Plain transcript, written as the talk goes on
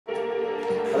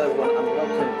Hello everyone and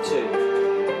welcome to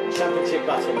Championship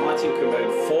Battle MyTeam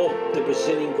Mode for the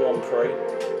Brazilian Grand Prix.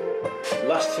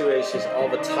 Last two races are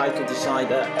the title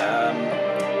decider.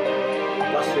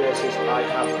 Last two races I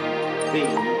have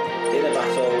been in a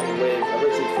battle with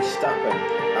originally Verstappen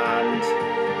and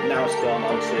now it's gone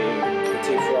on to the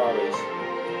two Ferraris.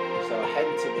 So I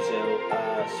head to Brazil,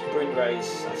 sprint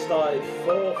race. I started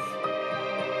 4th.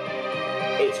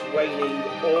 It's raining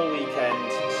all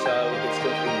weekend, so it's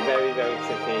going to be very, very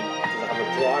tricky because I have a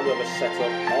dry weather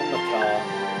setup on the car.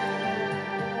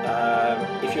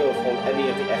 If you have followed any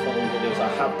of the F1 videos I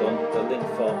have done, the link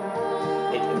for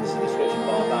it in the description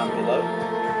bar down below.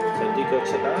 So do go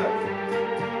check that out.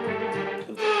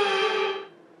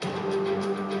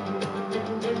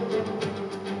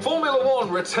 Formula One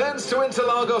returns to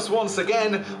Interlagos once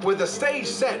again with the stage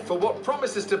set for what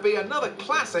promises to be another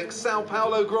classic Sao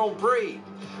Paulo Grand Prix.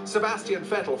 Sebastian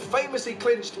Vettel famously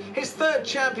clinched his 3rd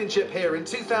championship here in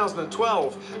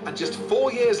 2012, and just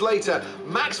 4 years later,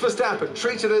 Max Verstappen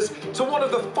treated us to one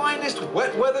of the finest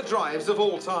wet weather drives of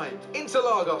all time.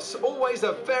 Interlagos, always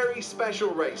a very special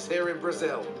race here in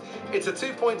Brazil. It's a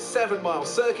 2.7 mile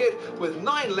circuit with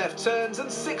 9 left turns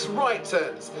and 6 right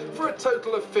turns for a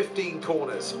total of 15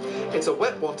 corners. It's a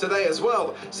wet one today as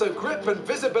well, so grip and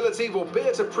visibility will be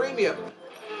at a premium.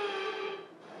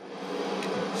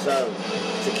 So,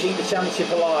 to keep the championship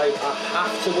alive, I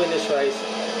have to win this race.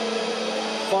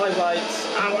 5 lights,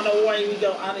 and away we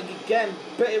go. And again,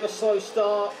 bit of a slow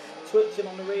start, twitching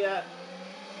on the rear.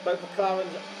 Both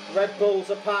McLaren's Red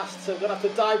Bulls are passed, so we're going to have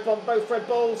to dive bomb both Red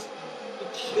Bulls.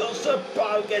 It just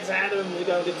about gets ahead of them. We're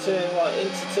going to turn right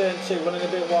into turn 2, running a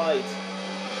bit wide.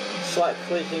 Slight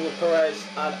collision with Perez,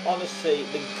 and honestly,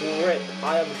 the grip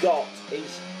I have got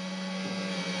is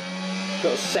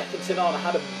got second to none. I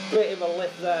had a bit of a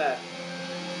lift there.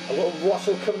 A little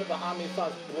Russell coming up behind me,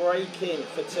 fast braking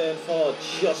for turn 4,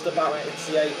 just about hits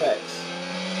the apex.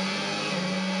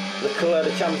 Leclerc,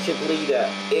 the championship leader,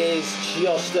 is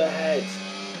just ahead.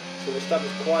 So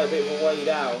Verstappen's quite a bit of a way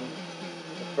down.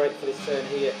 The brake for this turn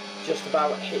here, just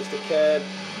about hits the curb.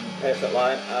 Perfect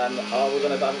line, and we're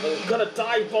going to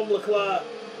dive bomb Leclerc.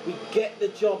 We get the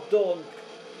job done,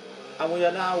 and we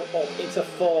are now up into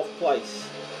 4th place.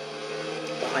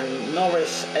 Behind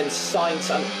Norris and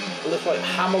Sainz, and looks like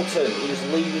Hamilton,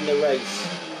 who's leading the race.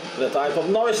 Gonna dive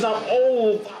bomb Norris now.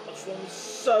 Oh, that was from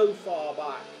so far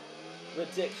back.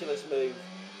 Ridiculous move.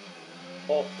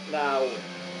 Up now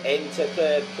into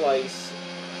 3rd place.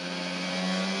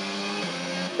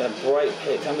 Gonna brake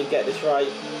pit. Can we get this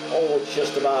right? Oh,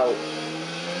 just about.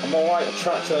 I'm alright on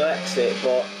traction and exit,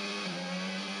 but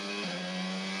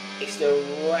it's the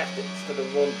rest to the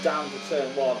run down to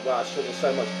turn 1 where I struggle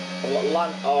so much. I've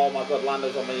got oh my god,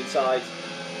 Lando's on the inside.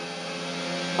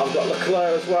 I've got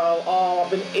Leclerc as well. Oh,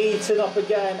 I've been eaten up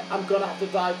again. I'm gonna have to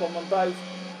dive bomb them both.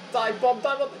 Dive bomb,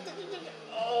 dive bomb.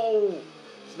 Oh,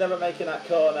 it's never making that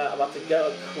corner. I'm about to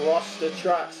go across the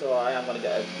track, so I am gonna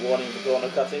get a warning for corner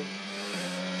cutting.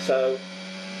 So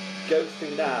go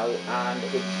through now, and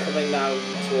we're coming now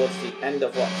towards the end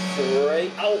of what,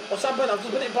 3. Oh, what's happened? I've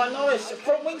just been hit by Norris. The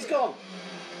front wing's gone.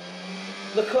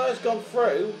 Leclerc's gone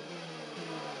through.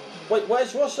 Wait,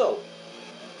 where's Russell?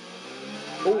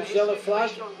 Oh, yellow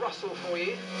flag. On Russell for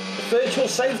you. The virtual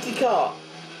safety car.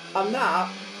 And that.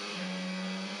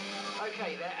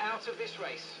 Okay, they're out of this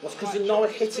race. What's because of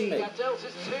Norris hitting me? That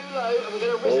delta's too low, and we're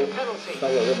going to risk a penalty. So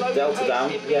a little bit delta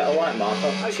down. Yeah, alright, Martha.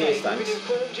 Okay, cheers, thanks.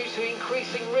 Due to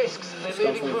increasing risks, It's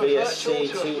gone from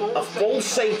VSC to a full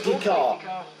safety car.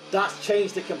 That's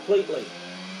changed it completely.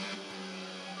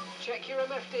 Check your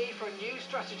MFD for a new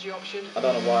strategy option. I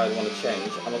don't know why I want to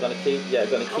change. Am I going to keep? Yeah,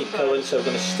 going to keep going. So we're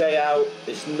going to stay out.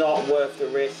 It's not worth the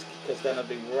risk because then I'll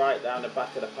be right down the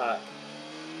back of the pack.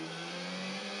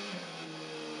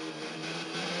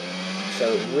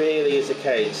 So it really is a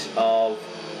case of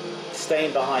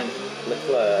staying behind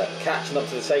Leclerc, catching up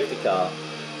to the safety car,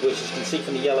 which as you can see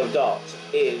from the yellow dots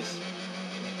is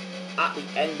at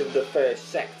the end of the 1st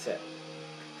sector.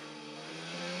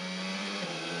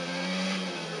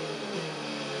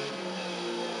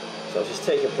 So I'll just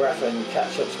take a breath and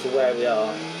catch up to where we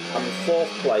are. I'm in 4th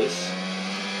place.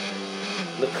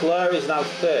 Leclerc is now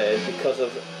 3rd because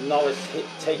of Norris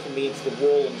taking me into the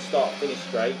wall and start finish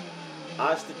straight.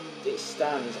 As it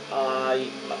stands, I've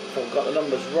got the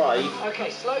numbers right. Okay,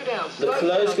 slow down.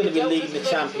 Leclerc's going to be leading the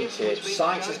championship.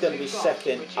 Sainz is going to be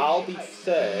 2nd. I'll be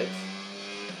 3rd.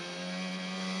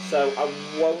 So I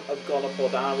won't have gone up or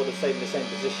down. I would have stayed in the same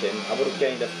position. I would have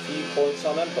gained a few points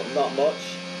on them, but not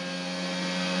much.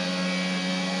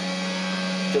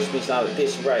 Just means now that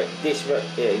this race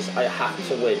is, I have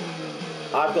to win.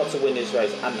 I've got to win this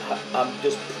race, and I'm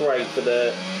just praying for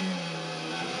the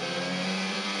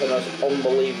the most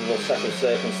unbelievable set of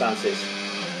circumstances.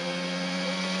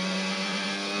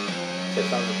 So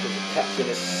Sandra catching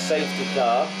a safety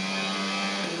car.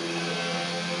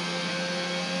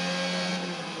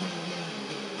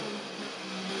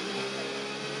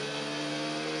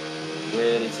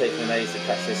 Really taking an ace to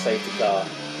catch this safety car.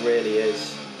 Really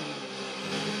is.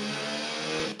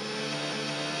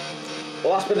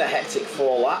 Well, that's been a hectic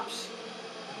 4 laps.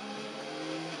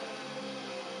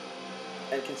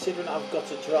 And considering I've got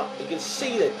to drop, you can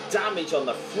see the damage on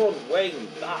the front wing.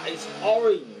 That is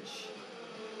orange.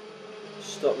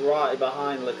 Stuck right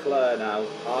behind Leclerc now.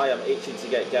 I am itching to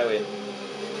get going.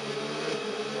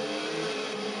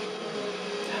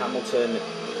 Hamilton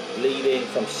leading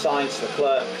from Sainz,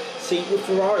 Leclerc. See, with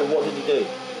Ferrari, what did he do?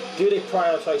 Do they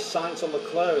prioritise Sainz on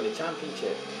Leclerc in the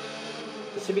championship?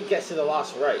 Because if he gets to the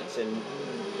last race, and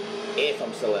if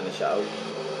I'm still in the show,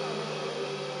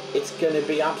 it's going to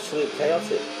be absolute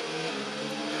chaotic.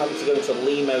 Having to go into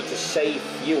Limo to save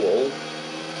fuel,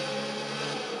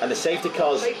 and the safety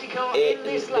car's in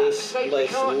this lap.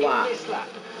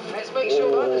 Let's make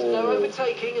sure that there's no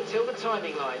overtaking until the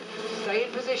timing line. Stay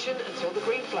in position until the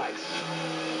green flags.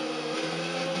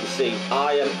 You see,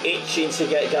 I am itching to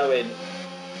get going.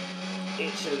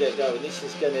 Itching to get going. This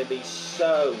is going to be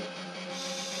so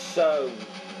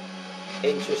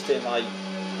interesting. Like,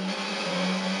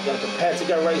 I'm prepared to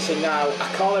go racing now. I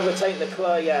can't overtake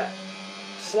Leclerc yet.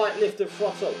 Slight lift of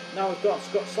throttle. Now we've got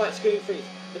slight screen freeze.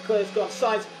 Leclerc's gone.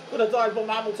 Sainz would have died from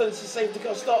Hamilton's safety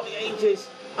car start the ages.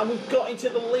 And we've got into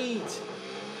the lead.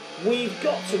 We've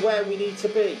got to where we need to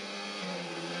be.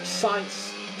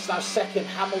 Sainz is now second,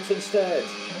 Hamilton's third.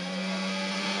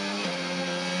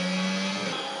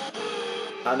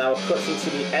 And now we're cutting to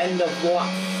the end of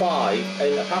lap 5.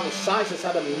 And apparently Sainz has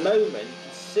had a moment. You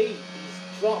can see he's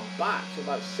dropped back to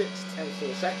about 0.6 of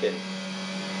a second.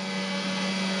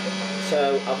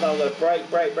 So I've now got to brake.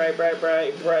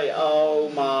 Oh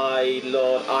my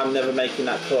lord, I'm never making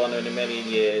that corner in a million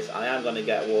years. I am going to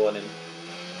get a warning.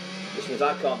 Which means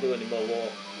I can't do any more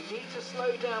walk. We need to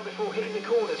slow down before hitting the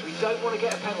corners. We don't want to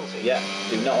get a penalty. Yeah,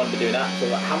 do not want to be doing that. So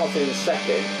Hamilton in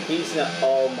second. He's not.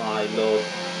 Oh my lord.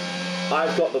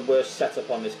 I've got the worst setup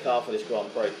on this car for this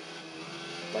Grand Prix.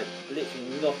 Like,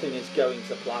 literally nothing is going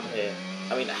to plan here.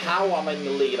 I mean, how I'm in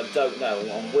the lead, I don't know.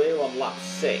 And we're on lap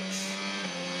 6.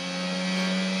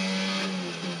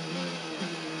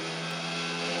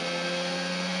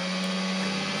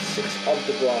 Of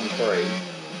the Grand Prix.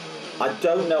 I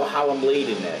don't know how I'm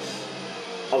leading this.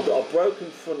 I've got a broken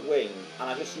front wing, and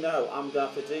I just know I'm going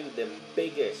to have to do the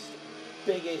biggest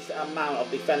amount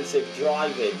of defensive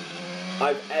driving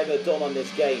I've ever done on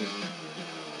this game.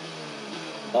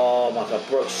 Oh my god,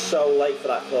 broke so late for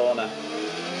that corner.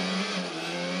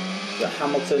 Got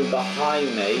Hamilton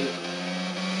behind me.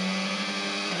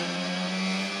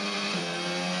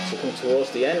 So come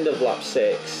towards the end of lap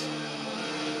 6.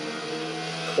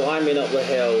 Climbing up the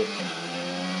hill.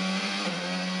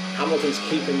 Hamilton's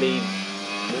keeping me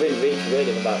within reach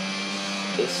really of about,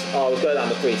 we're going down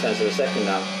to 0.3 of a second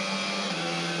now.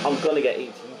 I'm going to get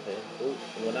eaten up here. Ooh,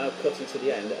 we're now cutting to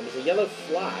the end and there's a yellow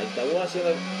flag. Now what's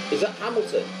yellow? Is that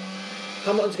Hamilton?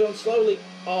 Hamilton's going slowly.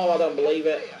 Oh, I don't believe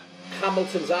it.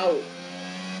 Hamilton's out.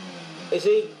 Is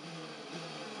he?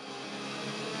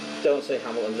 Don't say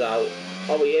Hamilton's out.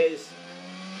 Oh, he is.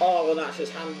 Oh, and that's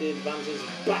just handed advantage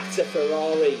back to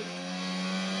Ferrari.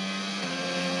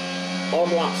 On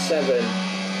lap 7,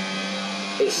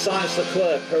 it's Sainz,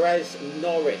 Leclerc, Perez,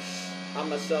 Norris, and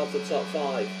myself, the top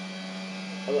 5.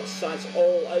 I've got Sainz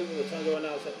all over the time going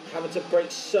out, having to brake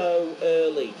so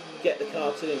early, get the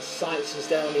car to him. Sainz is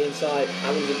down the inside,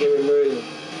 having to give him room.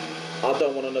 I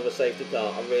don't want another safety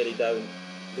car, I really don't,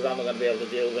 because I'm not going to be able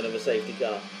to deal with another safety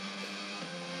car.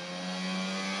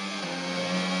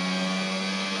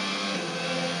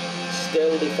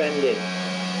 Still defending.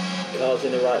 Car's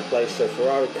in the right place, so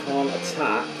Ferrari can't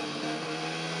attack.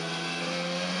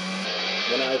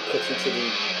 We're now cutting to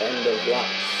the end of lap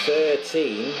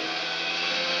 13.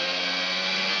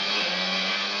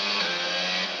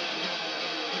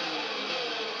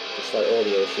 Just like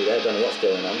audio issue there, don't know what's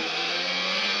going on.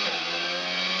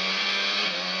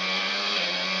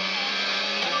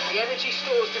 The energy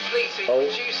stores depleting,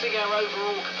 reducing our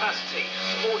overall capacity.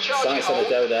 More charging Sainz had to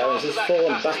go there, and he's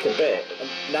fallen back a bit.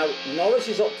 Now, Norris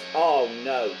is up. Oh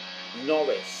no,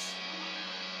 Norris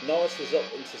is up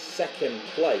into second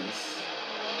place.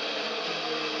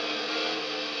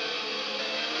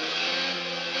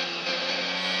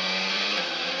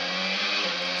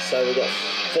 So we've got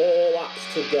 4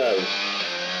 laps to go,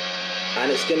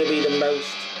 and it's going to be the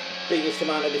most biggest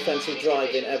amount of defensive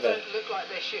driving ever. Don't look like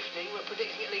they're shifting. We're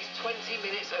predicting at least 20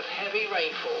 minutes of heavy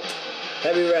rainfall.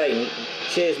 Heavy rain.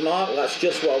 Cheers, Mark. That's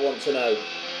just what I want to know.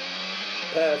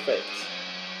 Perfect.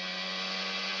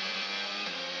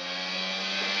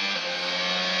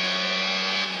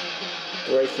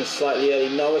 Braking slightly early.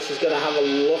 Norris is going to have a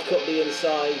look up the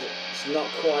inside. It's not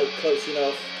quite close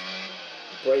enough.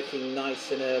 Braking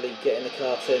nice and early, getting the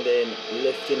car turned in,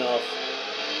 lifting off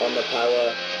on the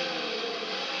power.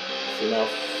 Lifting off,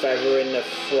 feathering the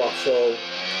throttle.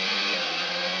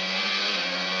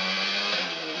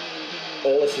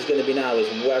 All this is going to be now is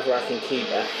whether I can keep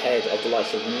ahead of the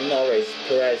likes of Norris,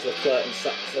 Perez, Leclerc and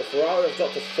Sainz. So Ferrari have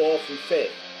dropped to 4th and 5th.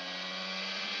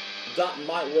 That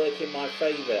might work in my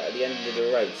favour at the end of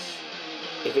the race.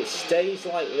 If it stays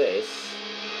like this,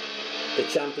 the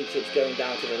championship's going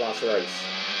down to the last race.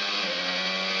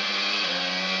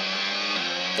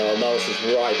 Oh, Norris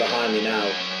is right behind me now.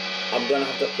 I'm going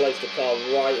to have to place the car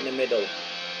right in the middle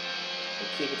and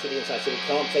keep it to the inside so we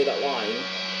can't take that line.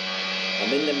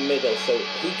 I'm in the middle so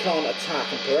he can't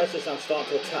attack, and Perez is now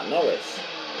starting to attack Norris.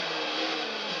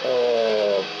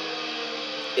 Oh,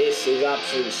 this is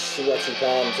absolute sweaty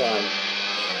palm time.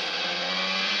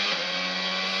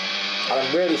 And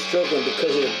I'm really struggling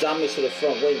because of the damage to the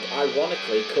front wing,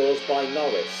 ironically caused by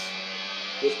Norris,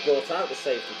 which brought out the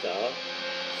safety car,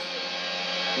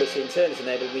 which in turn has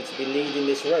enabled me to be leading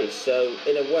this race. So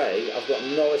in a way, I've got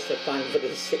Norris to thank for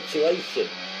this situation.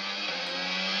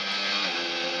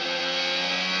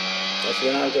 As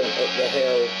we're now going up the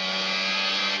hill,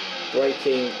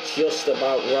 braking just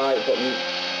about right, but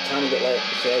tiny bit late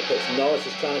for the apex. Norris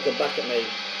is trying to come back at me.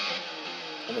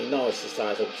 I mean, Norris's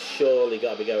tyres have surely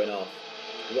got to be going off.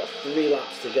 We've got 3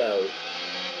 laps to go.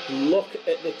 Look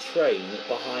at the train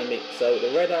behind me. So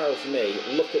the red arrow's me.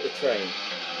 Look at the train.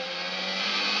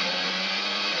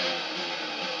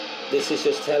 This is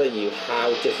just telling you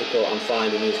how difficult I'm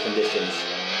finding these conditions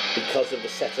because of the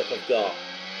setup I've got.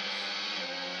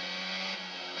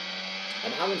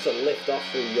 I'm having to lift off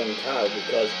through Young Cow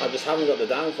because I just haven't got the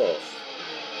downforce.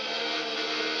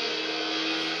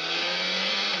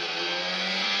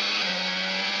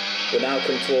 We're now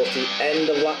come towards the end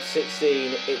of lap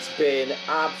 16. It's been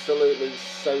absolutely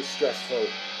so stressful.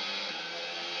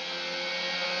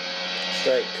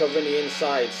 Straight, covering the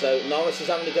inside. So Norris is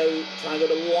having to try and go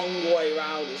the long way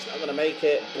around. He's not going to make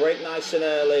it. Brake nice and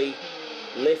early.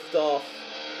 Lift off.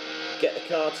 Get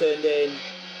the car turned in.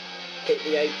 Hit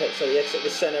the apex, so you exit the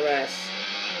centre S.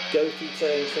 Go through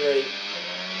turn 3.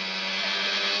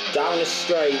 Down the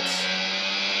straight.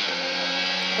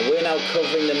 And we're now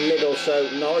covering the middle, so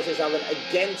Norris is having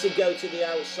again to go to the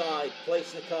outside,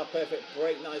 placing the car perfect,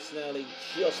 brake nice and early,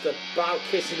 just about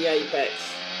kissing the apex.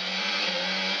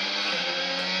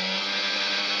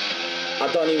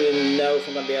 I don't even know if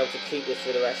I'm going to be able to keep this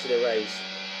for the rest of the race,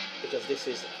 because this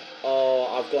is, oh,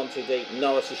 I've gone too deep.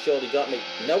 Norris has surely got me.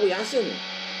 No, he hasn't.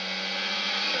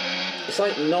 It's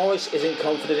like Norris isn't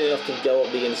confident enough to go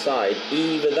up the inside.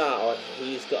 Either that, or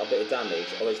he's got a bit of damage,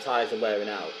 or his tyres are wearing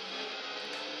out.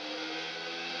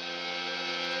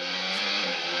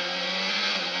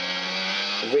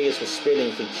 Rears were spinning,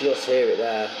 you could just hear it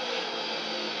there.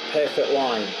 Perfect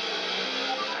line.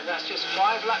 And that's just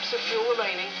 5 laps of fuel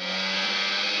remaining.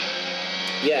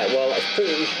 Yeah, well, it's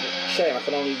pretty shame I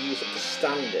can only use it to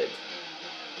standard.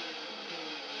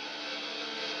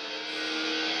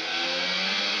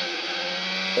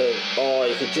 Oh,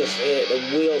 you could just hear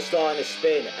the wheel starting to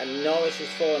spin, and Norris is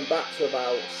falling back to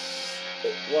about,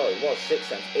 well, it was 6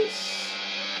 tenths. It's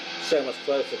so much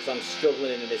closer because I'm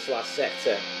struggling in this last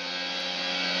sector.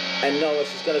 And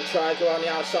Norris is going to try and go around the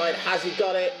outside. Has he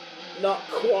got it? Not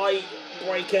quite.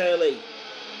 Brake early.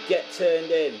 Get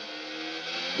turned in.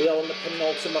 We are on the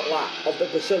penultimate lap of the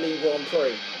Brazilian Grand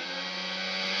Prix.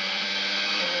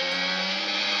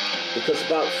 Because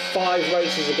about 5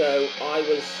 races ago, I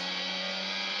was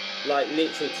like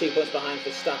literally 2 points behind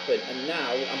Verstappen, and now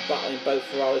I'm battling both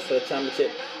Ferraris for the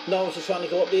championship. Norris is trying to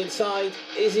go up the inside.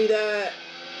 Is he there?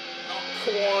 Not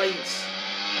quite.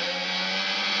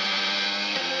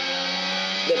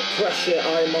 The pressure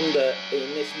I'm under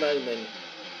in this moment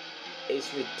is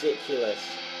ridiculous.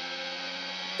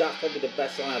 That's probably the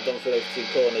best line I've done for those 2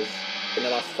 corners in the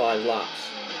last 5 laps.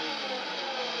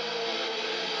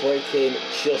 Braking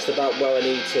just about where I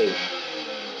need to.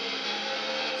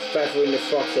 Feathering the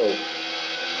throttle.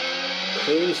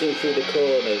 Cruising through the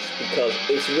corners because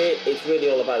it's really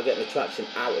all about getting the traction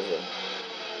out of them.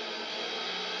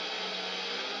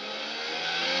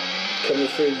 Coming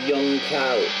through Young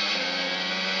Cow.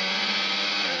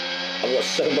 I've got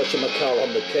so much of my car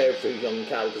on the curve through Young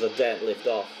Cow because I daren't lift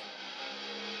off.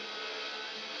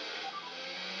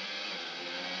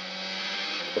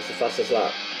 What's the fastest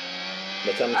lap?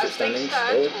 The championship standings.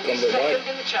 Oh, second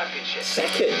in the championship.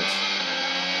 Second?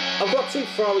 I've got 2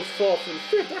 Ferraris 4th and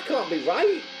 5th. That can't be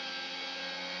right.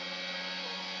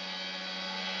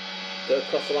 Go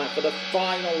across the line for the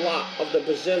final lap of the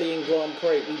Brazilian Grand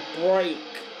Prix. We break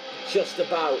just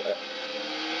about,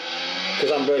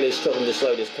 because I'm really struggling to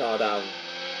slow this car down.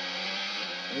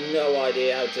 No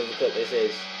idea how difficult this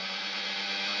is.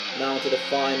 Now to the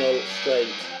final straight.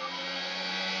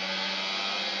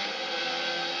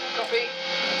 Copy.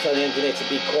 I'm telling the engineer to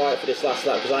be quiet for this last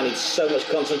lap because I need so much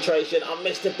concentration. I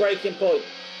missed a braking point,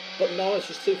 but Norris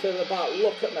is too further about.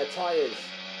 Look at my tyres.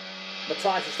 My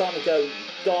tyres are starting to go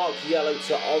dark yellow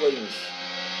to orange.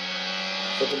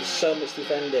 But there's so much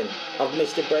defending. I've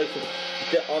missed a braking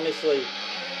point. Honestly,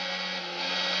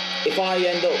 if I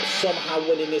end up somehow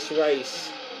winning this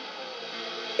race,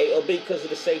 it'll be because of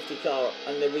the safety car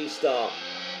and the restart.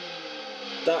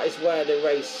 That is where the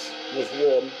race was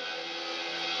won.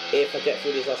 If I get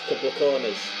through these last couple of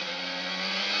corners.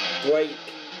 Brake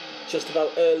just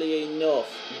about early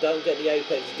enough. Don't get the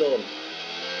apex done.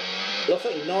 Looks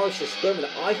like Norris is screaming.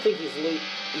 I think he's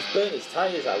burnt his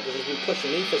tyres out because he's been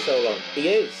pushing me for so long. He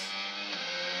is.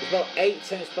 He's about 8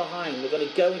 tenths behind. We're going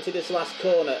to go into this last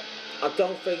corner. I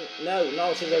don't think, no,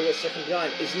 Norris is over a second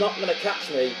behind. He's not going to catch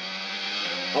me.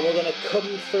 And we're going to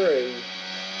come through.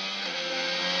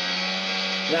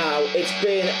 Now, it's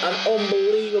been an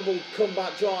unbelievable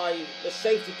comeback drive. The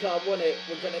safety car won it.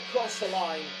 We're going to cross the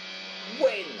line,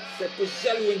 win the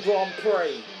Brazilian Grand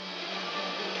Prix.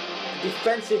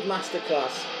 Defensive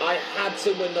masterclass. I had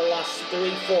to win the last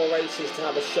 3-4 races to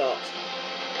have a shot.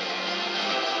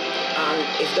 And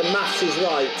if the maths is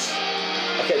right,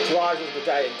 I get driver of the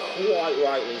day, and quite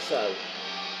rightly so.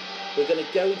 We're going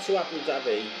to go into Abu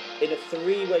Dhabi in a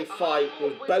 3-way fight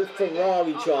with both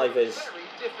Ferrari drivers.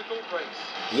 Difficult race.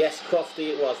 Yes, Crofty,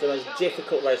 it was the most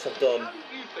difficult race I've done. How do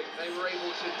you think they were able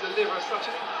to deliver such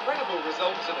an incredible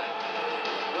result today?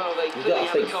 Well, You've got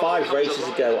to think 5 races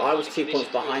ago, I was 2 points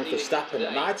behind Verstappen,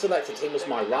 and I'd selected him as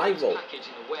my rival.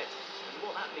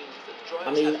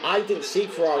 I mean, I didn't see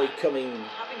Ferrari coming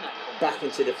back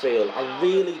into the field. I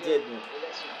really didn't.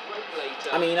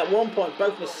 I mean, at one point,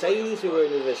 both Mercedes were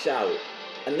in with a shout.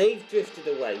 And they've drifted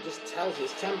away. Just tells you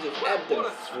it's championship ebbed and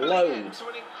flowed. An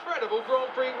incredible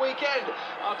Grand Prix weekend.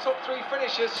 Our top 3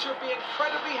 finishers should be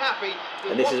incredibly happy.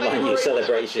 And this is my new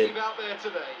celebration. Out there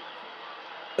today.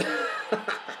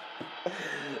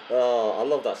 Oh, I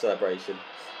love that celebration.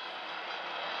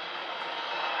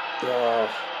 Oh,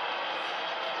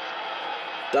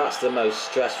 that's the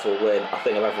most stressful win I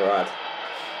think I've ever had.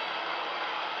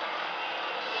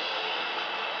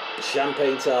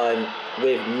 Champagne time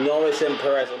with Norris and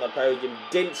Perez on the podium.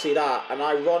 Didn't see that, and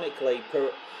ironically,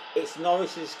 it's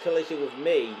Norris's collision with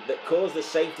me that caused the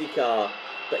safety car,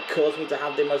 that caused me to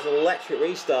have the most electric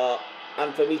restart,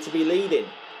 and for me to be leading.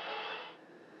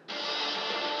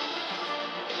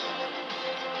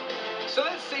 So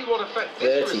let's see what effect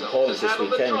this 30 points this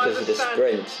weekend because of the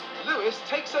sprint. Lewis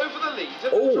takes over the lead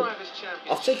of the Drivers'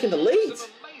 Championship. I've taken the lead. Some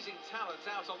amazing talents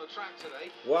out on the track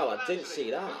today. Well, I didn't see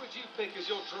that. Who would you pick as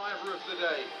your driver of the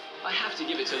day? I have to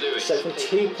give it to Lewis. So from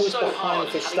 2 points behind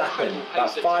Verstappen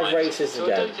about 5 races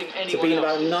ago to being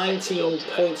about 19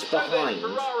 points behind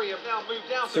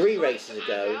 3 races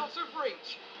ago.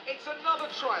 It's another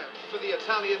triumph for the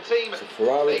Italian team. So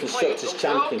Ferrari Constructors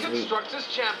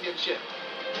Championship.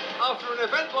 After an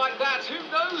event like that, who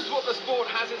knows what the sport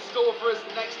has in store for us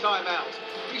next time out?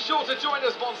 Be sure to join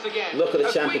us once again. Look at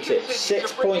the championship.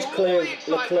 6 points clear of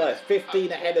Leclerc,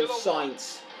 15 ahead of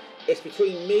Sainz. It's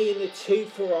between me and the 2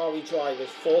 Ferrari drivers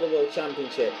for the World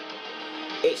Championship.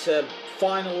 It's a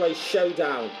final race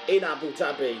showdown in Abu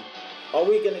Dhabi. Are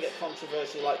we going to get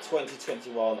controversy like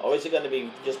 2021, or is it going to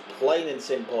be just plain and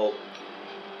simple?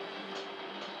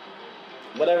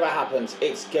 Whatever happens,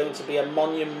 it's going to be a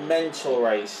monumental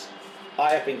race.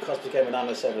 I have been Cosmic Gamer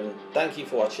 907. Thank you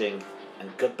for watching, and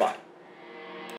goodbye.